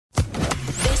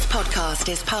podcast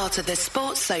is part of the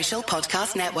Sports Social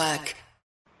Podcast Network.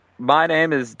 My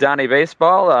name is Donnie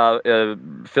Baseball,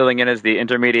 filling in as the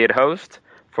intermediate host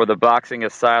for the Boxing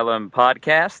Asylum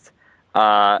podcast.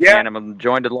 And I'm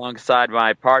joined alongside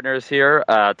my partners here,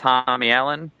 Tommy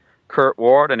Allen, Kurt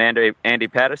Ward, and Andy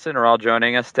Patterson are all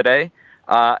joining us today.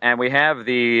 And we have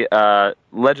the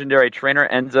legendary trainer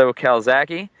Enzo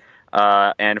Calzaghe,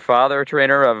 and father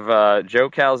trainer of Joe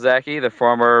Calzaghe, the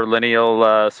former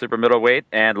lineal super middleweight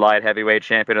and light heavyweight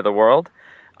champion of the world.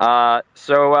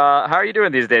 So how are you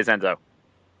doing these days, Enzo?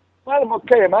 Well, I'm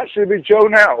okay. I'm actually with Joe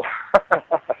now.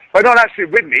 Well, not actually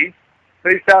with me,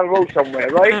 but he's down the road somewhere,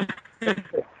 right?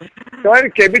 So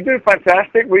okay, we're doing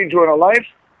fantastic. We're enjoying our lives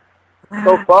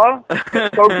so far.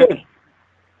 So good.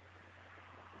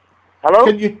 Hello?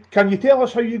 Can you tell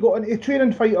us how you got into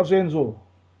training fighters, Enzo?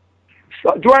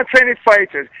 So, do I train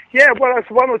fighters? Yeah, well, that's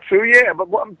one or two, yeah. But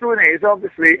what I'm doing is,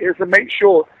 obviously, is to make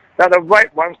sure that the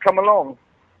right ones come along.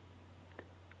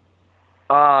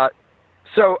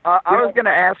 So I was going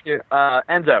to ask you,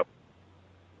 Enzo.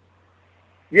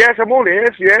 Yes, I'm all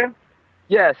ears, yeah.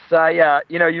 Yes,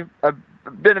 you've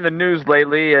been in the news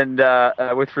lately, and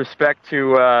with respect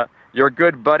to your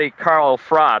good buddy Carl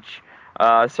Froch.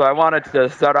 So I wanted to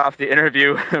start off the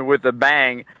interview with a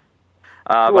bang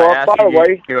by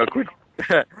asking you a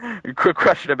quick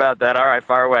question about that. All right,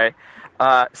 fire away.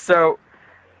 So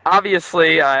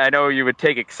obviously, I know you would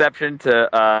take exception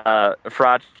to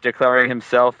Froch declaring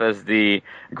himself as the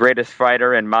greatest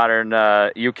fighter in modern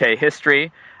UK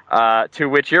history, to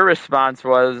which your response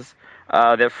was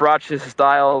that Froch's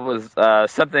style was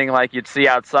something like you'd see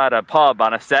outside a pub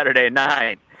on a Saturday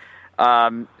night.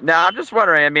 Now, I'm just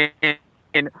wondering, I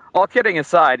mean, all kidding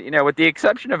aside, with the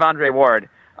exception of Andre Ward,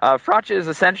 Froch is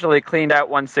essentially cleaned out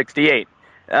 168.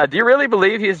 Do you really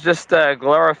believe he's just a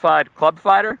glorified club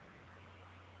fighter?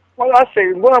 Well, I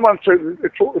say, what I want to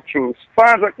talk the truth, as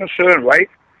far as I'm concerned, right?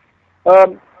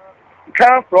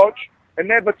 Carl Froch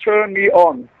never turned me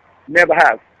on. Never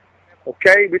have.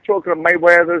 Okay? We're talking about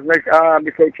Mayweather's,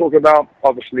 we're talking about,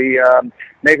 obviously,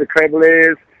 Nathan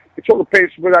Cavaliers. We're talking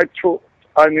places where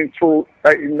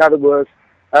in other words,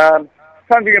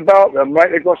 something about them,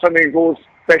 right? They've got something called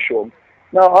special.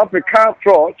 Now, after Carl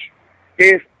Froch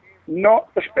is not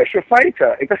a special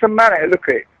fighter. It doesn't matter. Look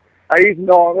at it. He's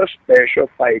not a special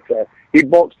fighter. He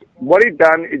boxed. What he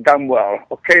done well.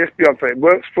 Okay, let's be honest. It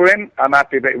works for him. I'm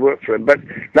happy that it worked for him. But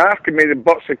now after me, the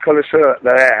boxer connoisseur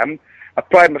that I am, I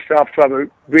pride myself to have a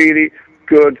really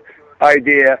good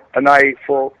idea, an eye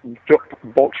for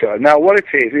boxer. Now, what it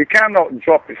is, he cannot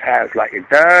drop his hands like he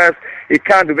does. He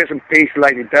can't do bits and pieces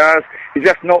like he does. He's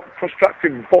just not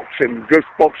constructive boxing, good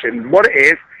boxing. What it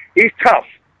is, he's tough.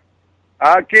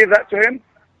 I'll give that to him.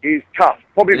 He's tough,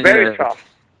 probably very tough.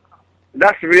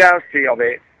 That's the reality of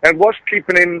it. And what's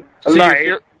keeping him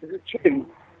alive is his chin.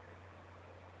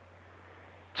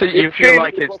 So you feel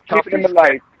like it's keeping him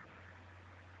alive.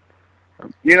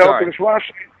 Because once...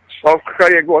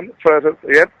 Okay, go on further.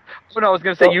 Yeah. Well, no, I was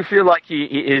going to say, you feel like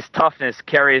his toughness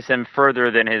carries him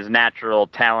further than his natural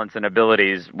talents and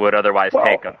abilities would otherwise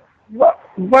take him. Well,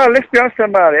 let's be honest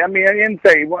about it. I mean, at the end of the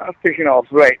day, what I'm thinking of,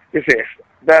 right, is this,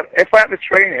 that if I had to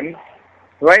train him,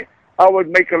 right, I would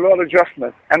make a lot of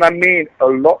adjustments, and I mean a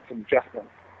lot of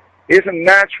adjustments. He isn't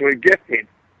naturally gifted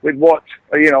with what,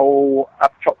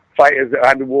 up top fighters that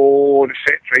had the Ward,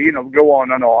 etc., go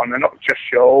on, and not just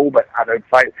Joe, but other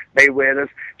fight Mayweather's.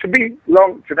 To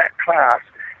belong to that class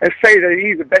and say that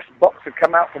he's the best boxer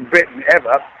come out from Britain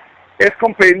ever is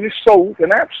completely insult,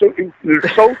 and absolutely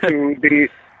insult to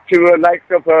the likes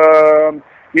of,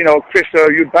 Chris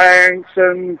Eubanks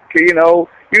and,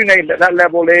 you name it, that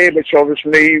level there, which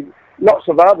obviously lots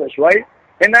of others, right?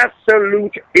 An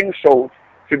absolute insult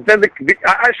to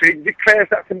actually declares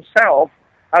that himself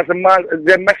as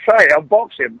the messiah of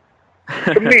boxing.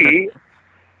 To me,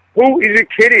 who is he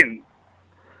kidding?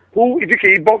 Who is he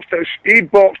kidding? He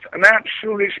boxed an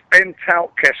absolutely spent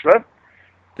out Kessler,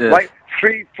 right?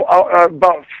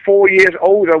 About 4 years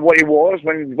older than what he was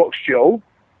when he boxed Joe.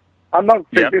 I'm not.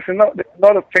 This is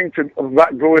not a thing to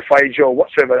glorify Joe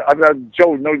whatsoever. I mean,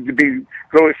 Joe knows to be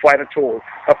glorified at all.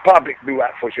 The public do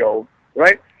that for Joe,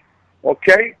 right?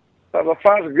 Okay, but as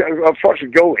far as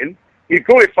going, he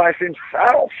glorifies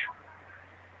himself.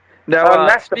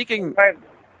 Now, speaking.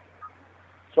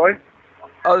 Sorry.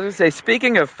 I was going to say,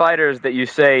 speaking of fighters that you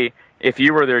say, if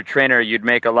you were their trainer, you'd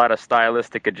make a lot of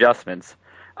stylistic adjustments.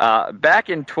 Back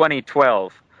in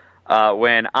 2012,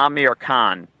 when Amir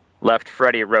Khan left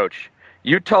Freddie Roach,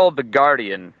 you told The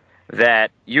Guardian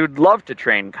that you'd love to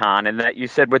train Khan and that you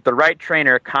said with the right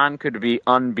trainer, Khan could be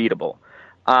unbeatable.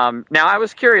 Now, I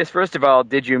was curious, first of all,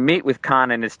 did you meet with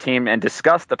Khan and his team and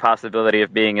discuss the possibility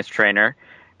of being his trainer?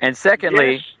 And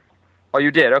secondly, Yes. oh,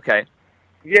 you did, okay.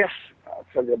 Yes, I'll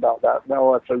tell you about that.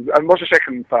 No, and what's the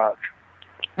second part?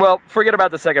 Well, forget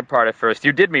about the second part at first.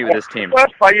 You did meet with his team.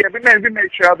 First part, yeah, we met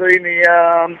each other in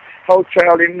the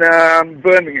hotel in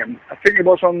Birmingham. I think it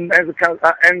was on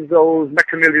Enzo's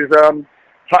McAnally's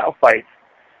title fight,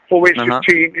 for which Uh-huh.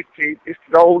 the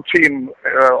whole team,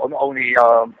 not only,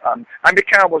 and the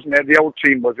car wasn't there, the whole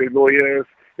team was his lawyers,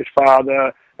 his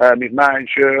father, his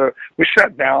manager. We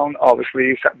sat down, obviously,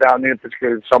 in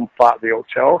particular some part of the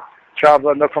hotel, to have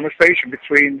a conversation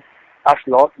between us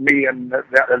lot, me and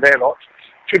their lot,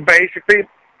 to basically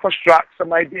construct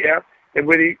some idea that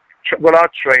we will our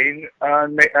train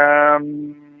and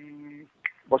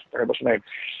what's the name?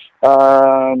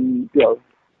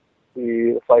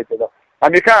 The fighter,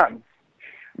 American.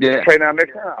 Yeah. Train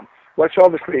American. Which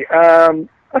obviously,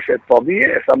 I said probably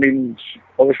yes. I mean,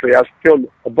 obviously, I was still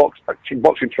a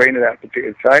boxing trainer at that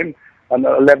particular time, and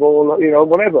a level,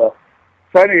 whatever.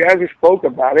 So anyway, as we spoke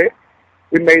about it,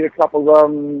 we made a couple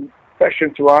of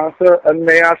questions to answer, and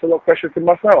they asked a lot of questions to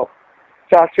myself.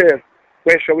 So I said,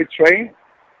 where shall we train?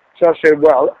 So I said,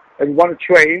 well, if you want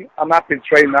to train, I'm happy to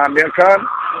train now. I can.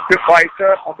 Good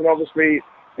fighter. I can obviously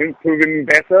improve him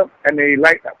better, and they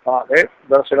like that part of it.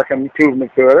 But I said I can improve him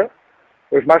further.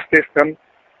 Whereas my system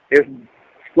is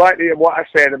slightly what I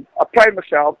said. I pride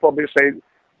myself, probably say,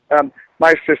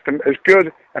 my system is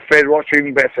good, and Fred Roch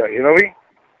even better, you know what I mean?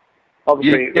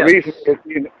 Obviously, Yeah. the reason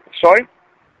is, sorry?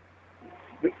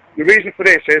 The reason for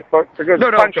this is because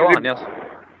No, punches, go on, yes.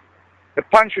 the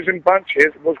punches and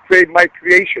bunches was my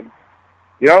creation,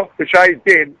 which I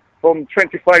did from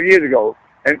 25 years ago,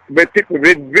 and where people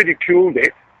ridiculed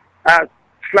it as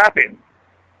slapping.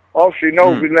 Obviously,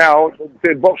 now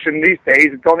the boxing these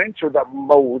days has gone into that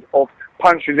mode of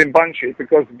punches and bunches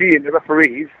because being the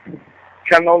referees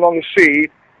can no longer see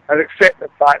and accept the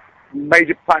fact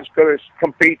major punch got to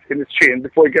compete in the chin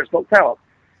before he gets knocked out.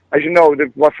 As you know, the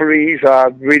referees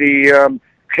are really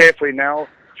carefully now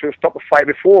to stop a fight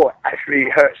before it actually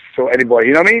hurts to anybody,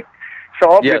 you know what I mean?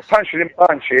 So obviously punches and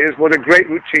punches was a great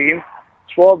routine.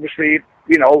 So obviously,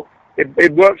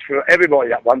 it works for everybody,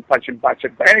 that one punch and punch.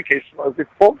 But in any case, we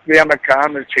fought for the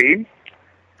American, the team,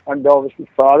 and obviously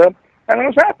father, and I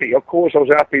was happy. Of course, I was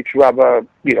happy to have a,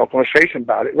 conversation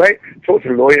about it, right? Talk to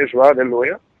the lawyer as well, the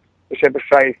lawyer. I said,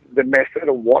 besides the method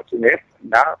of what's in it,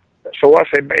 now. So I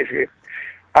said, basically,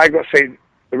 I got to say,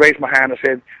 raise my hand, I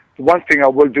said, the one thing I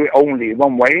will do it only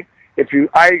one way,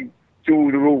 I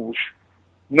do the rules,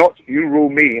 not you rule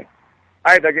me.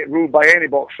 I don't get ruled by any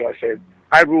boxer, I said.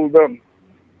 I rule them.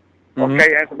 Mm-hmm.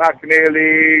 Okay, Anthony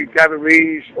McAnally, Gavin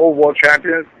Reeves, all world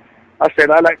champions. I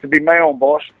said, I like to be my own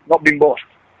boss, not being bossed.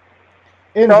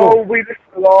 So we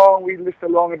listened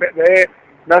along a bit there.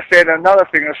 And I said, another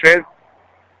thing I said,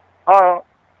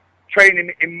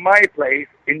 training in my place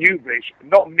in Newbridge,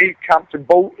 not me come to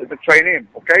Bolton to train him,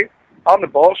 okay? I'm the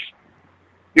boss.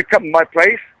 You come to my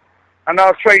place, and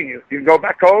I'll train you. You can go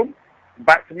back home,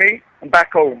 back to me, and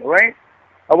back home, all right?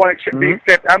 I want to be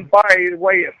accepted. And by the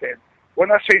way, I said,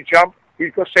 when I say jump,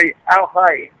 you got to say how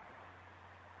high.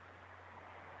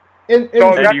 And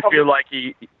you feel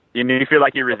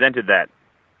like he resented that?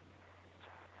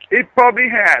 He probably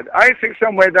had. I think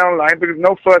somewhere down the line, because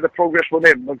no further progress with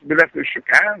him. We left to shook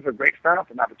hands, a great stuff,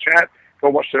 and have a chat, go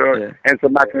watch the Enzo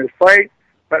McAnally's fight.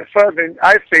 But further,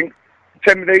 I think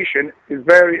intimidation is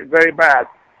very, very bad.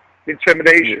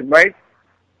 Intimidation, right?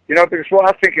 Because what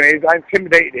I'm thinking is I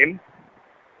intimidated him,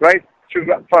 right,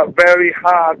 for very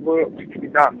hard work to be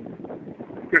done.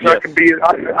 Because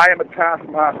I am a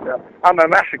taskmaster. I'm a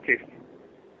masochist.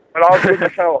 But I'll do it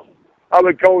myself. I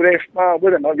would go there smart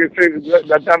with him. I'll give you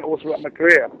I've done it all throughout my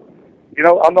career.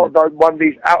 I'm not one of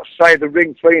these outside the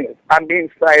ring trainers. I'm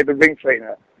inside the ring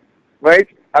trainer, right?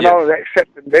 And I'll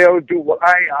accept them. They'll do what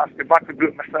I ask if I could do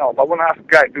it myself. I want to ask a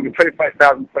guy to do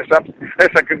 25,000 press-ups unless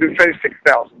I can do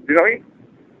 26,000. You know what I mean?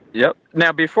 Yep.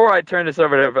 Now, before I turn this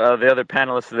over to the other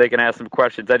panelists so they can ask some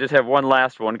questions, I just have one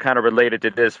last one kind of related to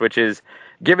this, which is,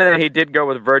 given that he did go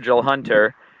with Virgil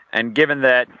Hunter, and given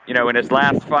that, in his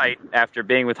last fight, after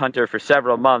being with Hunter for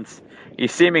several months, he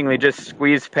seemingly just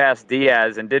squeezed past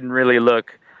Diaz and didn't really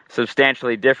look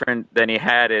substantially different than he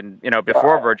had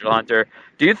before Virgil Hunter.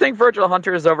 Do you think Virgil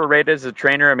Hunter is overrated as a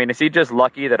trainer? I mean, is he just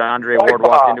lucky that Andre Ward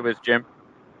walked into his gym?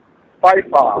 By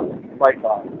far.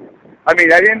 I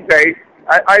mean, at the end of the day,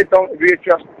 I don't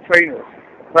readjust trainers,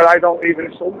 but I don't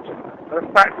even insult him. And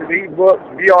the fact that he works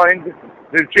behind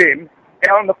the gym,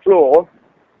 on the floor,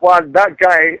 while that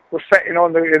guy was sitting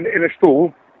in a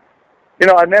stool,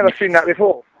 I've never seen that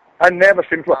before. I've never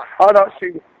seen before.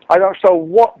 I don't know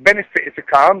what benefit is to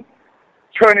come,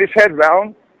 turn his head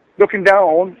round, looking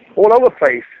down all over the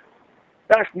place.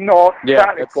 That's not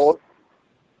tactical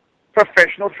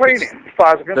professional training, as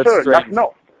far as I'm concerned. That's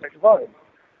not professional.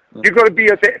 You've got to be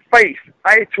at their face,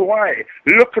 eye to eye.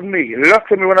 Look at me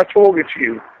when I'm talking to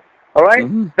you. All right?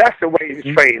 Mm-hmm. That's the way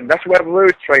you train. That's the way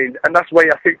we're trained, and that's the way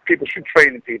I think people should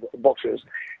train in people, boxers.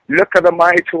 Look at them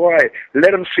eye to eye.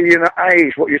 Let them see in the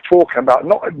eyes what you're talking about.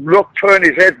 Not turn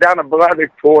his head down a bloody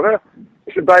corner.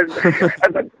 I've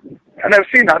never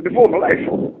seen that before in my life.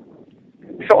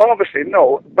 So obviously,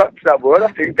 no, but that word,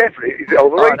 I think definitely he's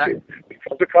overrated.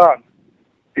 Because I can't.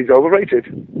 He's overrated.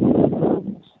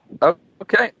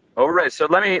 Okay. All right. So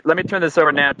let me turn this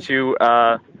over now to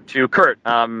Kurt.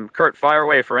 Kurt, fire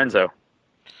away for Enzo.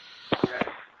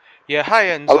 Yeah. Hi,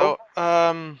 Enzo.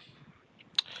 Hello?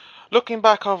 Looking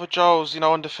back over Joe's,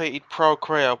 undefeated pro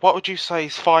career, what would you say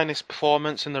his finest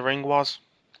performance in the ring was?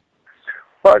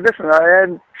 Well,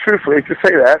 listen, truthfully, to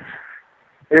say that,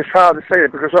 it's hard to say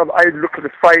it because I look at the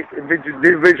fight in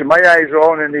division. My eyes are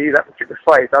on in that particular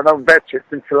fight. I don't bet it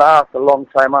until after, a long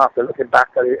time after, looking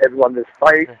back at everyone this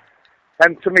fight. Okay.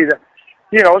 And to me,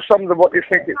 some of what you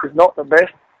think is not the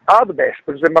best are the best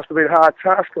because there must have been a hard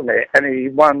task on it, and he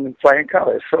won flying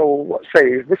colours. So,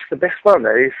 which is the best one?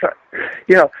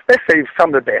 Let's say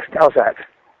some of the best. How's that?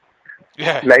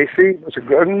 Yeah. Lacey was a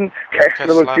good one.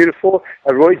 Kessler was beautiful.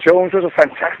 Roy Jones was a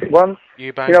fantastic one.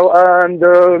 Eubank.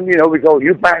 We go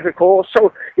Eubank, of course.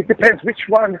 So it depends which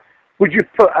one would you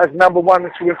put as number 1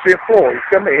 and 2 and 3 and 4. You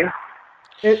see what I mean?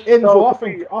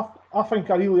 Enzo, I think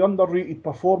a really underrated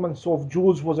performance of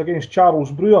Joe's was against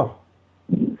Charles Brewer.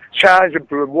 Charles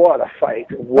Brewer, what a fight!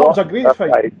 That was a great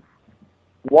fight.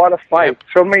 What a fight! Yep.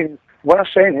 So I mean, what I'm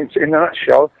saying is, in a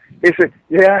nutshell, is that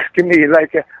you're asking me and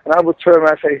I would turn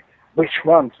around and say, which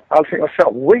one? I'll think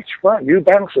myself, which one?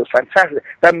 Eubanks was fantastic.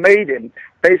 That made him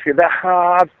basically that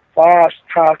hard, fast,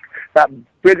 tough, that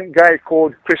brilliant guy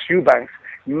called Chris Eubanks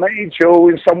made Joe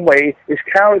in some way his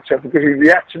character because he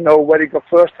had to know where he got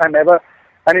first time ever,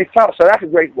 and he felt so. That's a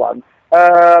great one.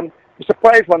 The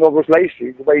surprise one was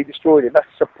Lacey, the way he destroyed him. That's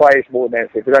a surprise more than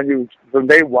anything because I knew from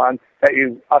day one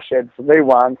I said from day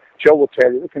one, Joe will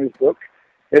tell you. Look in his book.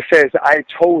 It says I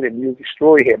told him you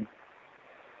destroy him.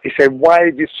 He said, why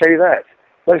did you say that?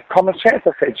 Well, it's common sense,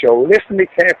 I said, Joe. Listen to me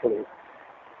carefully.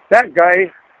 That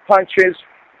guy punches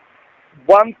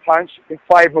 1 punch in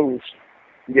 5 moves.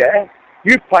 Yeah?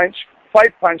 You punch 5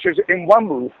 punches in 1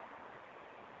 move.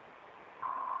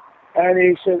 And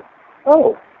he said,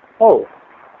 oh.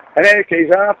 And in any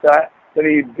case, after that, when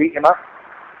he beat him up,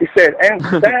 he said, and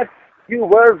Dad, you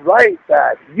were right,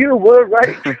 Dad. You were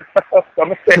right.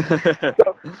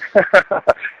 So,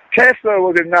 Kessler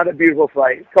was another beautiful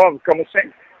fight. Common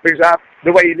sense. Because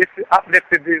the way he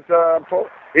uplifted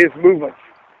his movements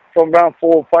from round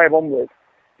 4 or 5 onwards.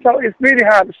 So it's really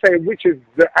hard to say which is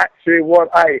actually what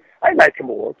I like them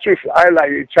all. Truthfully, I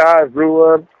like Charles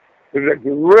Brewer. It was a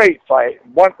great fight.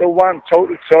 1-to-1,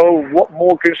 toe-to-toe. What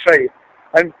more can you say?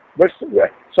 And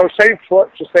so same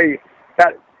Froch to say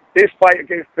that this fight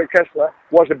against Kessler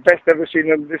was the best ever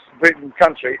seen in this Britain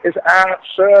country. It's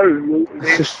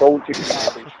absolutely salty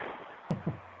garbage.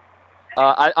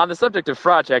 On the subject of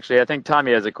Froch, actually, I think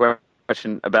Tommy has a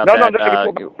question about that.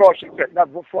 No,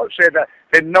 Froch said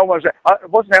that no one's. It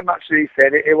wasn't that much that he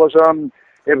said. It was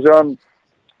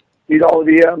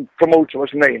the promoter.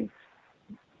 What's his name?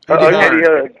 Eddie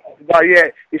Hearn. Well, yeah,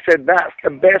 he said that's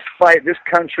the best fight this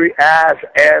country has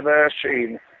ever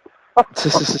seen.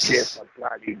 Yes, a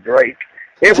bloody break.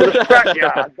 It was a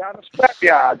scrapyard, down a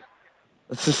scrapyard.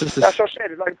 That's what I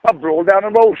said. It's like a pub brawl down the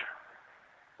road.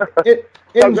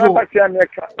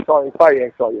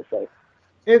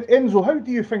 Enzo, how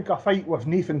do you think a fight with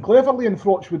Nathan Cleverly and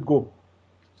Froch would go?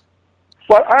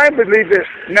 Well, I believe this.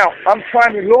 Now, I'm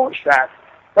trying to launch that.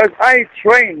 Because I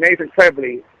trained Nathan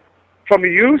Cleverly from a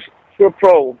youth to a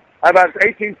pro. I've had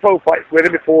 18 pro fights with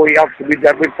him before he obviously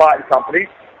with fighting company.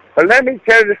 But let me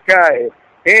tell you, this guy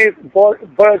is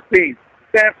bird beast,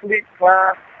 definitely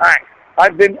class act.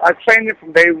 I've trained him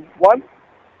from day one.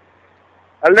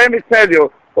 And let me tell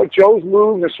you, what Joe's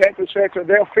moves, etc.,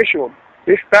 they're official.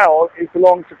 This style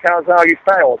belongs to Kawasaki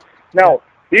style. Now,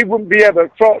 he wouldn't be able,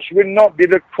 Froch would not be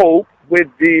able to cope with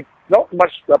not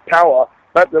much the power,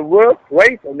 but the work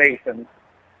rate of Nathan.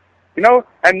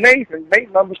 And Nathan, make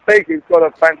no mistake, he's got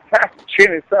a fantastic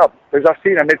chin himself. Because I've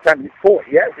seen him many times before.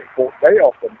 He hasn't fought very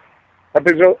often.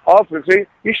 Because obviously,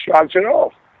 he shrugs it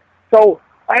off. So,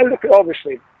 I look at,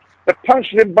 obviously, the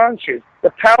punches and bunches,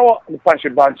 the power of the punches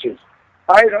and bunches.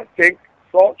 I don't think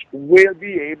Froch will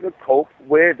be able to cope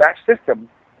with that system.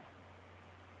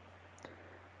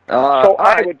 So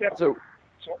I would definitely...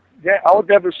 Yeah, I would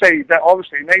never say that.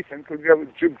 Obviously, Nathan could do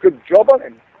a good job on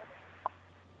him.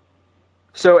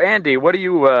 So, Andy, what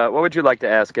would you like to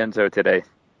ask Enzo today?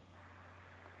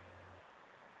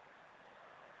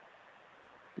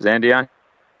 Is Andy on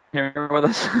here with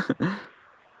us?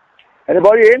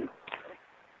 Anybody in?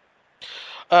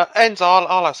 Enzo,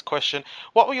 I'll ask a question.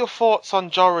 What were your thoughts on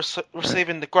Joe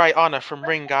receiving the great honour from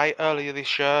Ringate earlier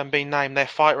this year and being named their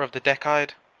Fighter of the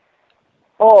Decade?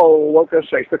 Oh, what can I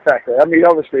say? Spectacular. I mean,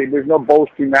 obviously, there's no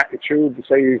boasting attitude to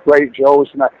say he's great, Joe's,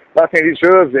 and that. But I think he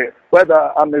deserves it.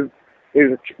 Whether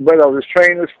his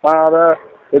trainer's father,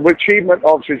 the achievement,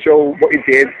 obviously, Joe, what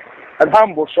he did, and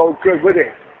Humble so good with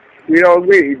it. You know,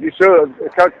 really deserves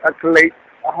a collate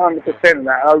 100% of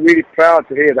that. I'm really proud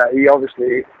to hear that.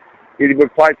 He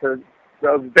would fight for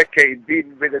a decade,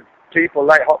 beating with people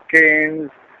like Hopkins,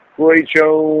 Roy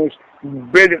Jones,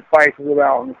 brilliant fighters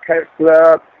around,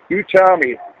 Kessler. You tell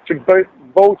me, to be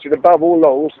voted above all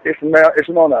those, it's an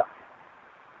honour.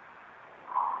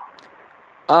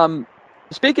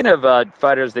 Speaking of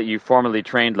fighters that you formerly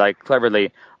trained like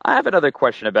Cleverly, I have another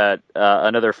question about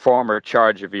another former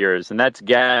charge of yours, and that's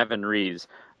Gavin Rees.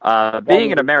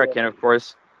 Being an American, of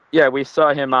course, yeah, we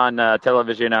saw him on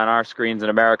television on our screens in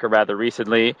America rather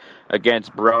recently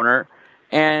against Broner.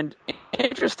 And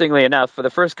interestingly enough, for the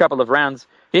first couple of rounds,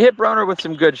 he hit Broner with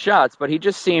some good shots, but he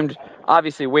just seemed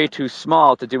obviously way too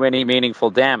small to do any meaningful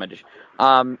damage.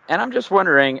 And I'm just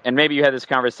wondering, and maybe you had this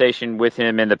conversation with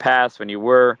him in the past when you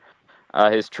were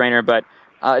his trainer, but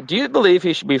do you believe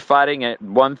he should be fighting at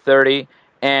 130?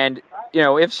 And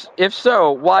if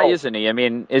so, why isn't he? I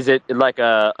mean, is it like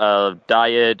a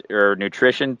diet or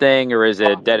nutrition thing, or is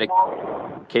it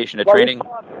dedication to training?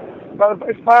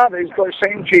 His father, he's got the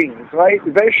same genes, right?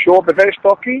 He's very short, but very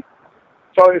stocky.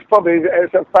 So it's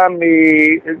a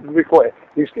family, we call it.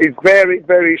 He's very,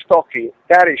 very stocky.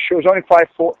 Daddy shows only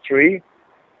 5'3",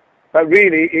 but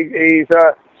really he's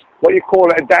what you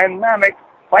call a dynamic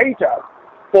fighter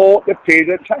for the period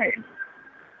of time.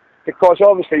 Because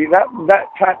obviously that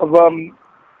type of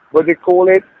what do you call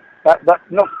it? That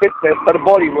not fitness, but a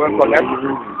body work on them.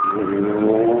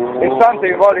 It's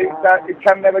something about it that it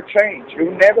can never change. It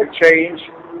will never change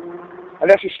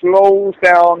unless it slows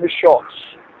down the shots.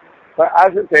 But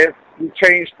as it is, you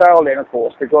change style then, of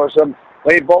course, because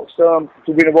when he boxed to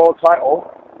win a world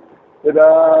title, he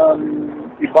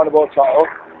won a world title.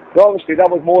 But obviously, that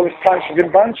was more or less punches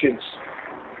and bunches.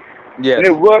 Yes. And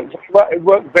it worked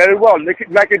very well,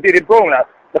 like it did in Broner.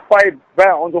 The 5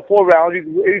 rounds or 4 rounds, he's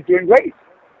doing great.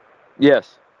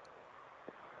 Yes.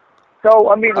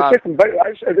 So, I mean,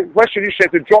 the question you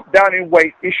said to drop down in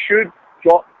weight, he should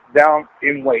drop down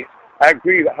in weight. I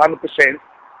agree 100%.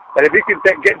 But if he can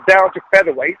get down to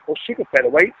featherweight or super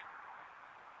featherweight.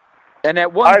 And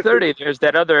at 130, there's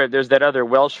that other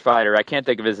Welsh fighter. I can't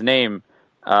think of his name.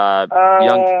 Gary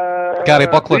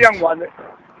Buckland. The young one.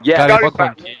 Yeah, Gary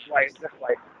Buckland. That's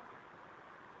right.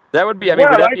 That would be. I mean,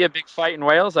 would that be a big fight in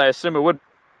Wales? I assume it would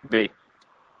be.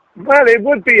 Well, it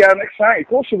would be exciting. Of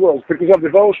course it was, because of the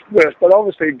Welsh first. But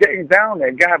obviously, getting down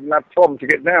there, Gavin had a problem to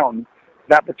get down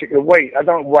that particular weight. I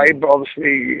don't know why, but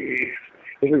obviously,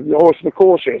 it's the horse of the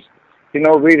courses. You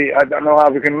know, really, I don't know how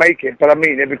we can make it. But I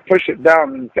mean, if we push it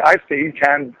down, I think he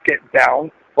can get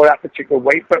down for that particular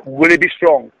weight. But will he be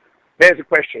strong? There's the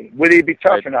question. Will he be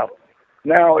tough enough?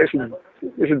 Now, it's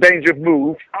a dangerous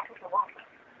move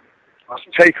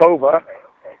to take over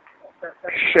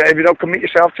if you don't commit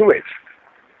yourself to it.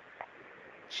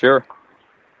 Sure.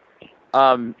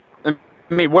 I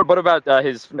mean, what about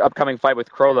his upcoming fight with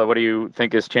Krola? What do you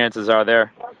think his chances are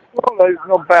there? Well, he's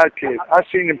not a bad kid. I've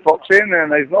seen him boxing,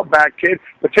 and he's not a bad kid.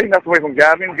 But taking that away from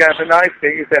Gavin, I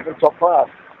think, is definitely top class.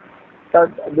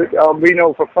 We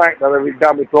know for a fact that he's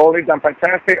done with Broner, he's done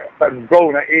fantastic, but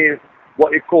Broner is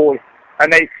what you call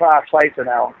an A-class fighter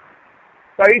now.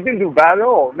 So he didn't do bad at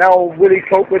all. Now, will he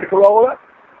cope with the Corolla?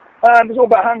 It's all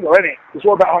about hunger, isn't it? It's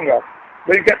all about hunger.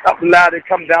 When you get up the ladder,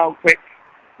 come down quick.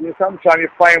 You know, sometimes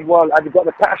you're playing well and you've got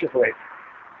the passion for it.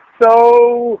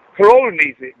 So, Corolla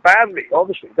needs it badly,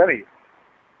 obviously, doesn't he?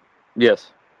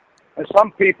 Yes. And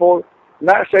some people, and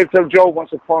I said to Joe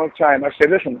once upon a time, I said,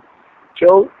 listen,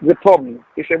 Joe, the problem.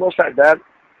 He said, what's that, Dad?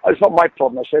 Oh, it's not my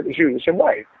problem. I said, it's you. He said,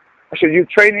 why? I said, you're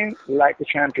training like a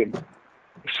champion.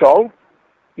 So,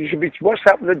 you should be, what's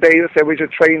happened the day that said we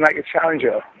should train like a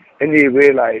challenger? And you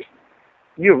realize,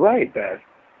 you're right, Dad.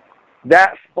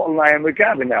 That's bottom line with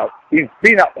Gavin now. He's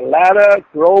been up the ladder,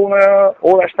 Broner,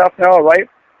 all that stuff now, right?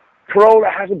 Corolla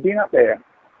hasn't been up there.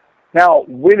 Now,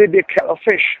 will it be a kettle of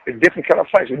fish, a different kettle of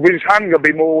fish? Will his hunger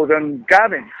be more than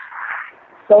Gavin?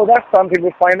 So that's something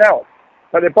we'll find out.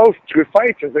 But they're both good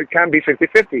fighters. It can be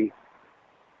 50-50.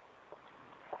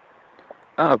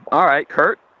 Oh, all right,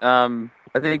 Kurt. I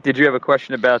think did you have a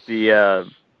question about the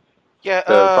Yeah.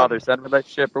 father-son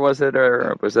relationship, or was it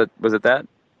that?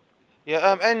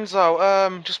 Yeah.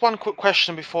 Enzo. Just one quick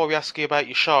question before we ask you about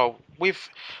your show. With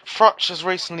Froch has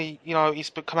recently, he's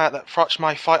come out that Froch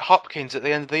may fight Hopkins at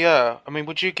the end of the year. I mean,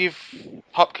 would you give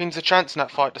Hopkins a chance in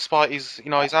that fight, despite his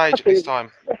age at this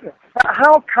time?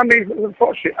 How come he's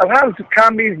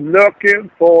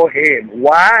looking for him?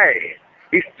 Why?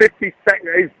 He's 50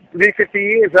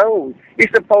 years old. He's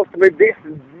supposed to be this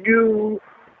new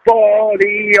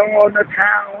body on the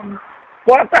town.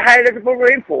 What the hell are they looking for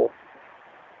him for?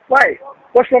 Why?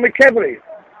 What's wrong with Kevin?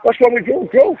 What's wrong with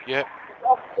Joe? Yeah.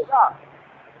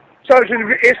 So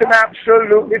it's an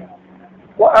absolutely,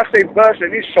 what I say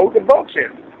personally, he's sold the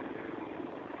boxing.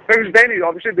 Because then he's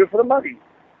obviously do it for the money.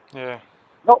 Yeah.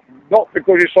 Not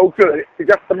because he's so good, it's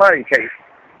just the money case.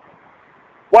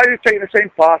 Why are you taking the same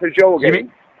path as Joe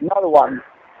again? Another one.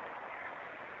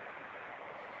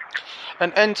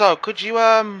 And Enzo, could you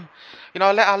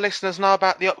let our listeners know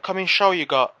about the upcoming show you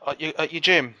got at your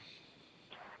gym?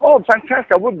 Oh,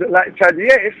 fantastic! I would like to tell you.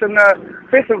 Yeah, it's on the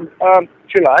 5th of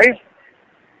July.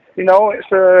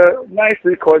 It's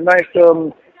nice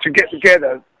to get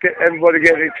together, get everybody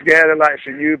getting together, like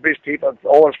some newbies, people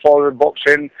always following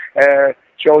boxing,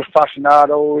 Joe's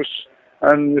Fascinados,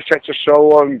 and the set of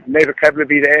show, and maybe Kevin will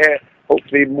be there.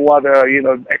 Hopefully more other,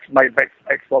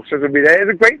 ex-boxers will be there. It's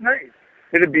a great night.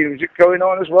 There'll be music going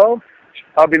on as well.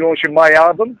 I'll be launching my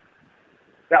album.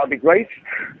 That'll be great.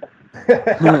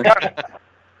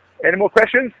 Any more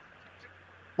questions?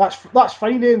 That's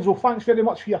fine, Enzo. Thanks very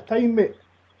much for your time, mate.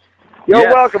 You're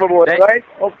welcome aboard, right?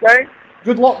 Okay.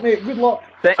 Good luck, mate. Good luck.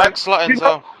 Thanks a lot,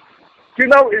 Enzo. Do you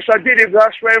notice I did it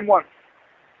last round once?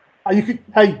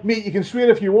 Hey, mate, you can swear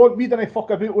if you want. We didn't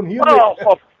fuck about on here, Oh, mate.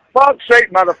 for fuck's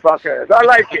sake, motherfuckers. I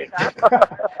like it.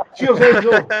 Cheers,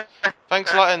 Enzo.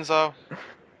 Thanks a lot, Enzo.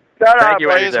 Thank you,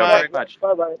 Enzo, Cheers, very much.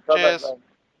 Bye-bye. Cheers.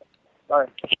 Bye.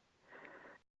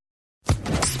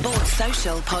 Sports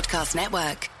Social Podcast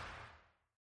Network.